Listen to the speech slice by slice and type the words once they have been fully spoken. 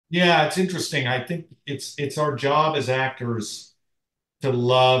Yeah, it's interesting. I think it's our job as actors to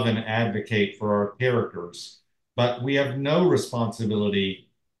love and advocate for our characters, but we have no responsibility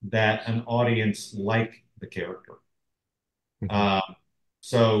that an audience like the character. Mhm. Um,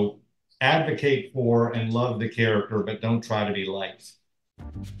 so advocate for and love the character, but don't try to be liked.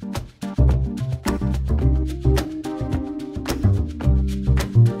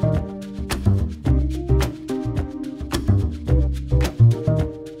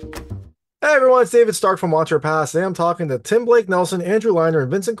 Hey everyone, it's David Stark from Watch Your Past. Today I'm talking to Tim Blake Nelson, Andrew Liner,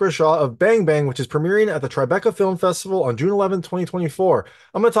 and Vincent Grashaw of Bang Bang, which is premiering at the Tribeca Film Festival on June 11th, 2024.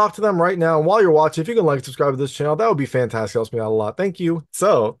 I'm going to talk to them right now. And while you're watching, if you can like and subscribe to this channel, that would be fantastic. It helps me out a lot. Thank you.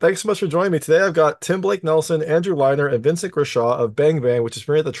 So, thanks so much for joining me today. I've got Tim Blake Nelson, Andrew Liner, and Vincent Grashaw of Bang Bang, which is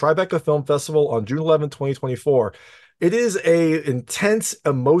premiering at the Tribeca Film Festival on June 11th, 2024. It is a intense,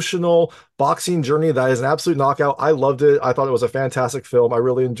 emotional boxing journey that is an absolute knockout. I loved it. I thought it was a fantastic film. I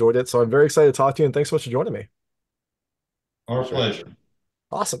really enjoyed it. So I'm very excited to talk to you, and thanks so much for joining me. Our Sure. pleasure.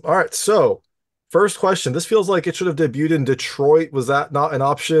 Awesome. All right. So, first question. This feels like it should have debuted in Detroit. Was that not an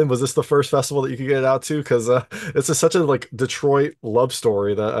option? Was this the first festival that you could get it out to? Because this is such a like Detroit love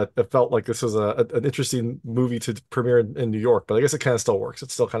story that I felt like this was an interesting movie to premiere in New York. But I guess it kind of still works.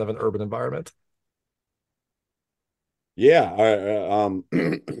 It's still kind of an urban environment. Yeah,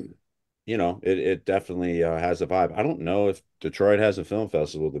 it definitely has a vibe. I don't know if Detroit has a film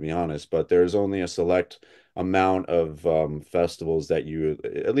festival, to be honest, but there's only a select amount of festivals that you,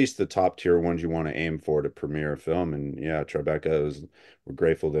 at least the top tier ones you want to aim for to premiere a film. And yeah, Tribeca is, we're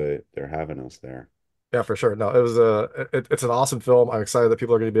grateful that they're having us there. Yeah, for sure. No, it was it's an awesome film. I'm excited that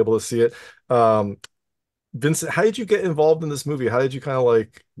people are going to be able to see it. Um, Vincent, how did you get involved in this movie? How did you kind of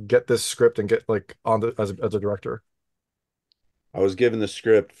like get this script and get like on the as a director? I was given the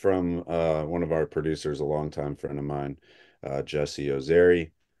script from one of our producers, a longtime friend of mine, Jesse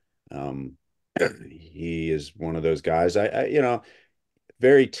Ozeri. Um, he is one of those guys.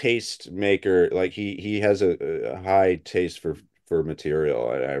 Very taste maker. Like he has a high taste for material.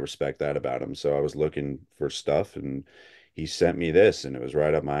 I respect that about him. So I was looking for stuff, and he sent me this, and it was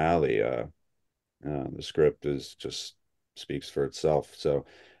right up my alley. The script is just speaks for itself. So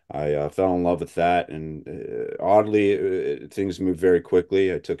I fell in love with that, and oddly, things moved very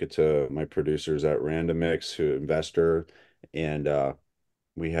quickly. I took it to my producers at Random Mix, who investor, and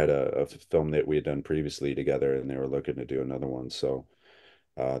we had a film that we had done previously together, and they were looking to do another one. So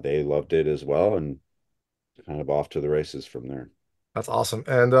they loved it as well, and kind of off to the races from there. That's awesome.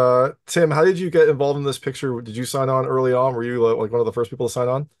 And Tim, how did you get involved in this picture? Did you sign on early on? Were you like one of the first people to sign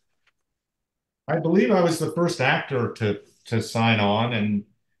on? I believe I was the first actor to sign on, and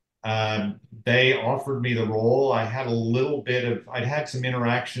they offered me the role. I had a little bit of, I'd had some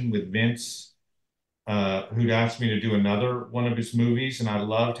interaction with Vince, who'd asked me to do another one of his movies, and I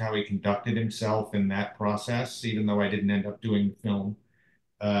loved how he conducted himself in that process, even though I didn't end up doing the film.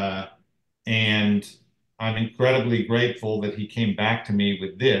 Uh, and I'm incredibly grateful that he came back to me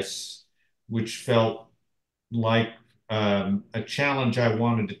with this, which felt like a challenge I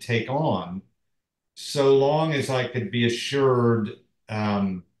wanted to take on, so long as I could be assured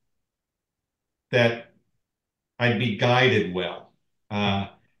um, that I'd be guided well. Mhm.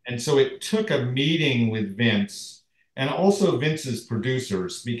 And so it took a meeting with Vince and also Vince's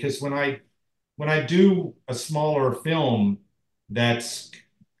producers, because when I do a smaller film that's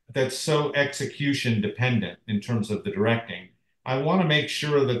that's so execution dependent in terms of the directing, I want to make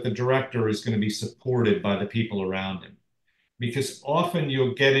sure that the director is going to be supported by the people around him. Because often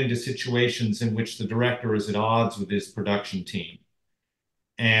you'll get into situations in which the director is at odds with his production team.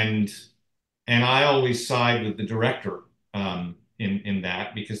 And and I always side with the director in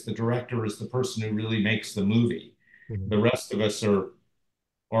that, because the director is the person who really makes the movie. Mhm. The rest of us are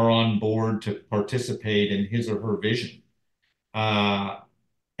on board to participate in his or her vision. Uh,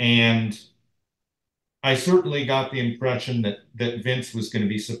 and I certainly got the impression that Vince was going to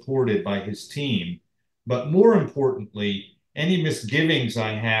be supported by his team. But more importantly, any misgivings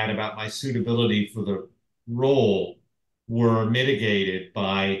I had about my suitability for the role were mitigated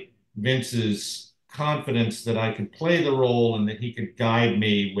by Vince's confidence that I could play the role and that he could guide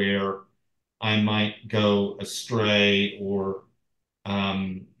me where I might go astray or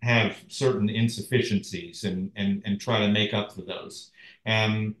have certain insufficiencies, and try to make up for those.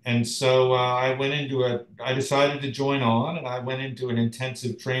 And so I decided to join on, and I went into an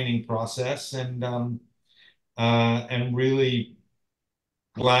intensive training process, and really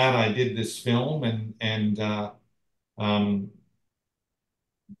glad I did this film. Um,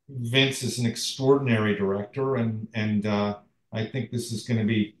 Vince is an extraordinary director, and I think this is going to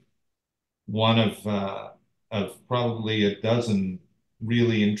be one of probably a dozen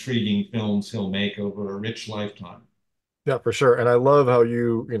really intriguing films he'll make over a rich lifetime. Yeah, for sure. And I love how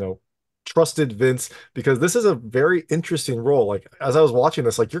you trusted Vince because this is a very interesting role. Like as I was watching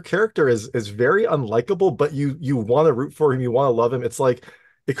this, like your character is very unlikable, but you want to root for him, you want to love him. It's like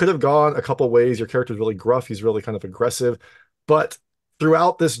it could have gone a couple ways. Your character's really gruff, he's really kind of aggressive, but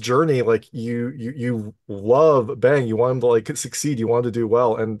throughout this journey, like you love Bang, you want him to like succeed, you want him to do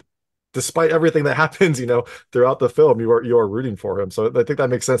well. And despite everything that happens throughout the film, you are rooting for him. So I think that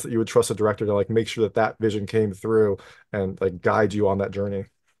makes sense that you would trust a director to like make sure that that vision came through and like guide you on that journey.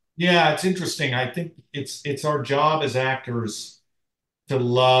 Yeah, it's interesting. I think it's our job as actors to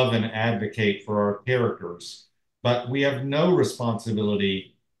love and advocate for our characters, but we have no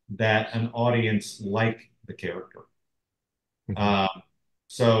responsibility that an audience like the character. Mhm. Uh,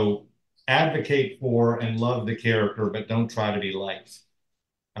 so advocate for and love the character, but don't try to be liked.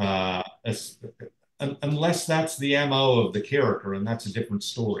 As, unless that's the MO of the character, and that's a different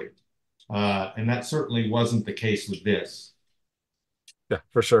story. And that certainly wasn't the case with this. Yeah,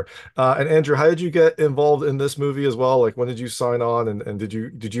 for sure. And Andrew, how did you get involved in this movie as well? Like when did you sign on and did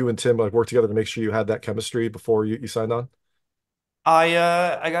you and Tim like work together to make sure you had that chemistry before you signed on?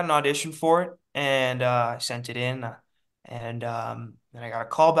 I got an audition for it and I sent it in and then I got a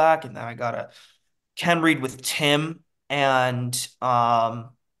call back and then I got a Ken read with Tim and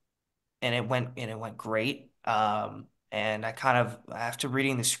it went great. And I kind of after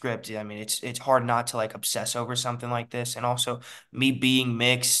reading the script, I mean it's hard not to like obsess over something like this. And also me being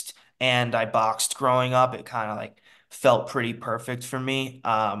mixed and I boxed growing up, it kind of like felt pretty perfect for me.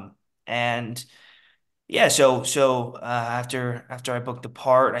 And yeah, after I booked the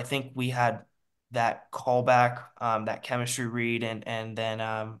part, I think we had that callback, that chemistry read, and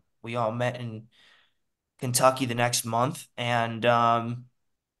then we all met in Kentucky the next month, and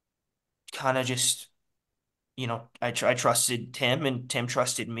kind of just I trusted Tim, and Tim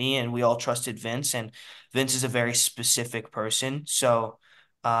trusted me, and we all trusted Vince, and Vince is a very specific person, so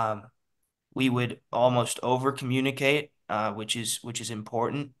um, we would almost over communicate, which is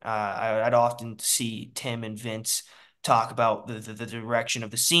important. I'd often see Tim and Vince talk about the direction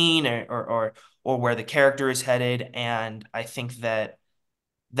of the scene or where the character is headed, and I think that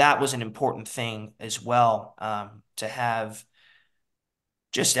was an important thing as well, to have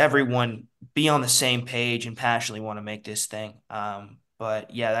just everyone be on the same page and passionately want to make this thing.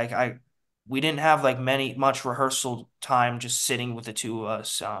 But yeah, like we didn't have like much rehearsal time just sitting with the two of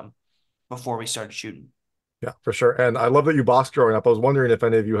us. Before we started shooting. Yeah, for sure. And I love that you boxed growing up. I was wondering if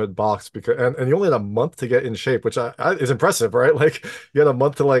any of you had boxed because and you only had a month to get in shape, which is impressive, right? Like you had a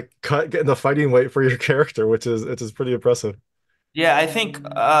month to like get into fighting weight for your character, which is pretty impressive. Yeah, I think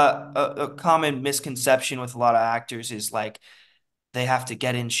a common misconception with a lot of actors is like they have to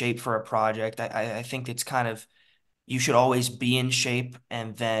get in shape for a project. I think it's kind of you should always be in shape,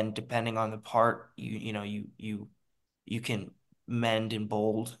 and then depending on the part, you can mend and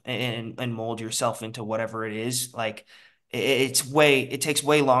mold and mold yourself into whatever it is. Like it takes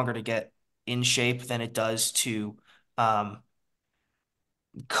way longer to get in shape than it does to um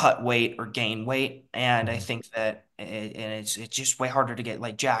cut weight or gain weight. And I Mhm. think that and it's just way harder to get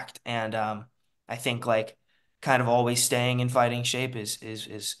like jacked. And I think like kind of always staying in fighting shape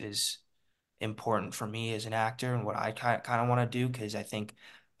is important for me as an actor and what I kind of want to do because I think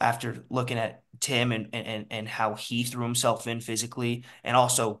after looking at Tim and how he threw himself in physically and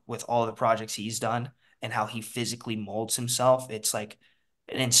also with all the projects he's done and how he physically molds himself, it's like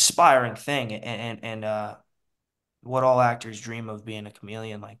an inspiring thing and what all actors dream of being a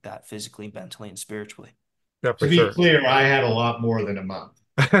chameleon like that, physically, mentally, and spiritually. Yeah, To for be sure. clear, I had a lot more than a month.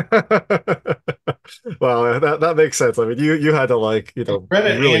 Well, that makes sense. I mean, you had to like, And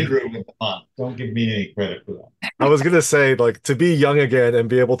credit really. Andrew with the month. Don't give me any credit for that. I was gonna say like to be young again and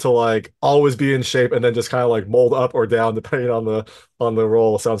be able to like always be in shape and then just kind of like mold up or down depending on the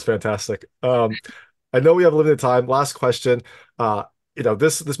role sounds fantastic. I know we have limited time. Last question. Uh,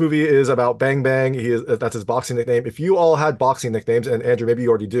 this movie is about Bang Bang. That's his boxing nickname. If you all had boxing nicknames, and Andrew, maybe you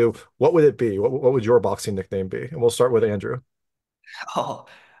already do, what would it be? What would your boxing nickname be? And we'll start with Andrew. Oh,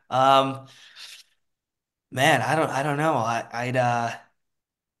 um, man, I don't know.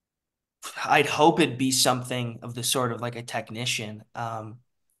 I'd hope it'd be something of the sort of like a technician.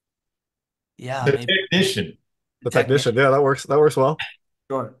 Yeah, The maybe technician. a The technician. technician. Yeah, that works. That works well.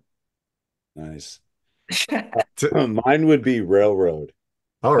 Sure. Nice. T- Mine would be railroad.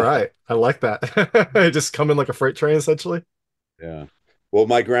 all right. I like that. Just come in like a freight train, essentially. Yeah. Well,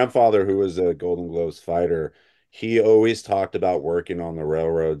 my grandfather, who was a Golden Gloves fighter, he always talked about working on the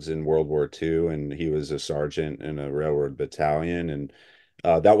railroads in World War II, and he was a sergeant in a railroad battalion. And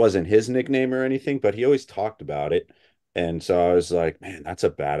that wasn't his nickname or anything, but he always talked about it. And so I was like, man, that's a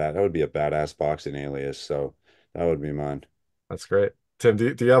badass. That would be a badass boxing alias. So that would be mine. That's great. Tim,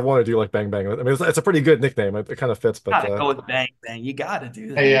 do you have one or do you like Bang Bang? I mean, it's a pretty good nickname. It kind of fits, but Gotta go with Bang Bang. You gotta do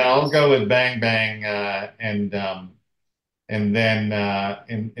that. Hey, yeah, I'll go with Bang Bang, and then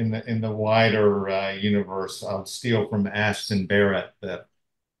in the wider universe, I'll steal from Ashton Barrett, the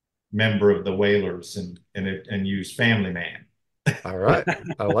member of the Whalers, and use Family Man. all right.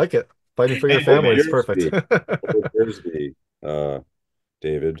 I like it. Fighting for your And family is Yours perfect. be? What would yours be,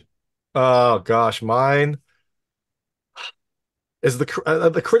 David? Oh gosh, mine is the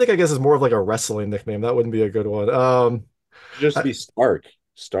critic, I guess, is more of like a wrestling nickname. That wouldn't be a good one. Just I- be Stark.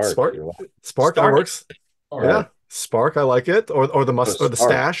 Stark. Spark, You're like, Spark, that Stark, works. or Yeah, Spark, I like it. Or the oh, must or the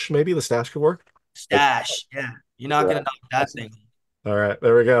Stark. stash, maybe the stash could work. That's stash. Yeah, you're not gonna knock that thing. All right,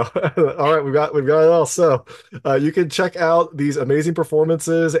 there we go. All right, we've got it all. So, you can check out these amazing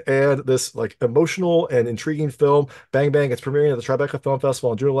performances and this like emotional and intriguing film, Bang Bang. It's premiering at the Tribeca Film Festival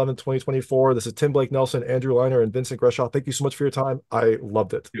on June 11th, 2024. This is Tim Blake Nelson, Andrew Liner, and Vincent Grashaw. Thank you so much for your time. I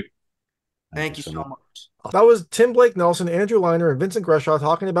loved it. Thank you so much. That was Tim Blake Nelson, Andrew Liner, and Vincent Grashaw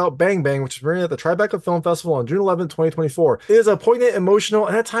talking about Bang Bang, which is premiering at the Tribeca Film Festival on June 11th, 2024. It is a poignant, emotional,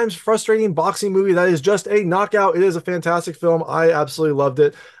 and at times frustrating boxing movie that is just a knockout. It is a fantastic film. I absolutely loved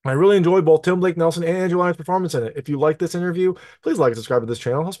it. I really enjoyed both Tim Blake Nelson and Andrew Liner's performance in it. If you like this interview, please like and subscribe to this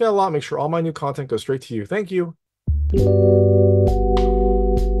channel. It helps me out a lot. Make sure all my new content goes straight to you. Thank you.